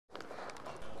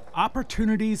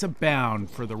Opportunities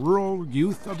abound for the rural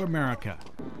youth of America.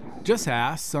 Just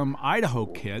ask some Idaho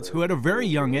kids who at a very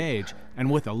young age,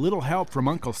 and with a little help from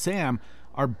Uncle Sam,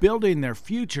 are building their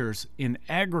futures in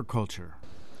agriculture.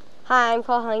 Hi, I'm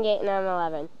Cole Hungate and I'm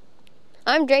 11.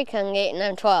 I'm Drake Hungate and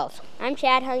I'm 12. I'm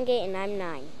Chad Hungate and I'm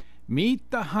 9.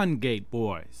 Meet the Hungate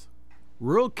boys.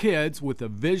 Rural kids with a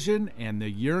vision and the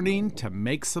yearning to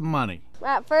make some money.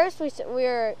 At first,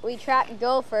 we tracked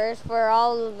gophers for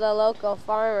all of the local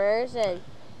farmers, and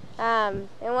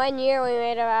in 1 year we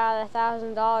made about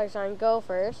 $1,000 on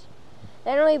gophers.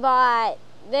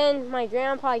 Then my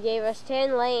grandpa gave us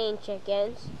 10 laying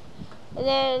chickens, and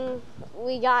then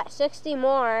we got 60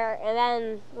 more, and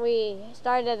then we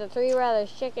started the Three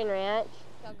Brothers Chicken Ranch.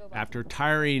 After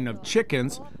tiring of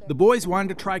chickens, the boys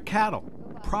wanted to try cattle.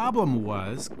 Problem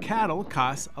was, cattle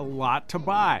cost a lot to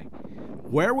buy.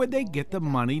 Where would they get the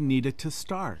money needed to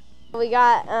start? We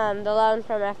got the loan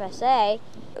from FSA.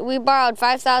 We borrowed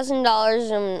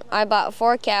 $5,000 and I bought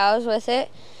 4 cows with it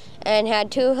and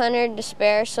had $200 to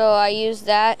spare, so I used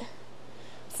that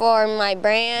for my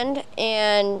brand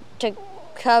and to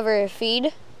cover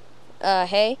feed,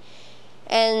 hay.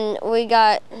 And we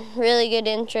got really good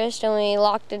interest and we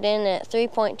locked it in at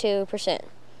 3.2%.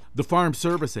 The Farm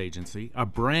Service Agency, a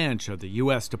branch of the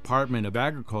U.S. Department of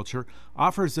Agriculture,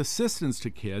 offers assistance to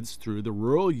kids through the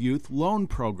Rural Youth Loan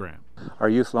Program. Our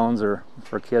youth loans are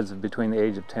for kids between the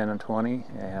age of 10 and 20,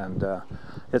 and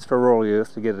it's for rural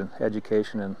youth to get an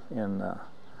education in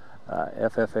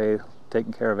FFA,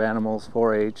 taking care of animals,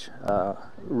 4-H.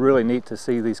 Really neat to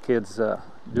see these kids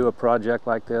do a project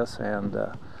like this, and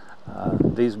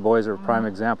these boys are a prime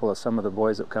example of some of the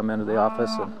boys that come into the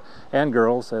office and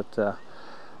girls that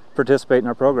participate in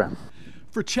our program.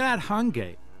 For Chad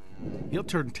Hungate, he'll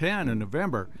turn 10 in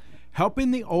November.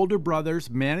 Helping the older brothers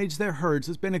manage their herds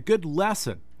has been a good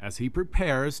lesson as he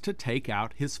prepares to take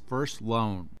out his first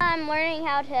loan. I'm learning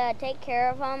how to take care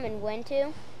of them and when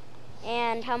to,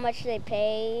 and how much they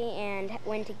pay and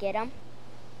when to get them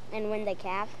and when they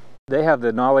calf. They have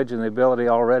the knowledge and the ability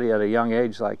already at a young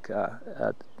age, like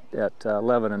at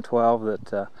 11 and 12,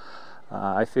 that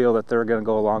I feel that they're going to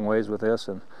go a long ways with this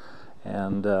and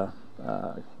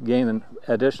gain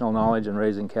additional knowledge in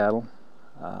raising cattle,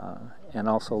 and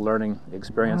also learning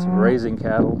experience of raising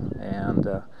cattle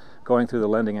and going through the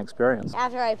lending experience.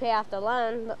 After I pay off the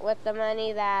loan, with the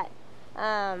money that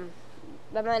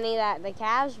the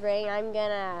calves bring, I'm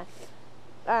gonna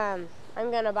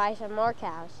buy some more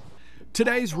cows.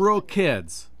 Today's rural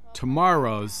kids,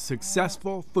 tomorrow's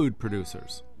successful food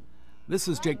producers. This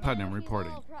is Jake Putnam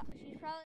reporting.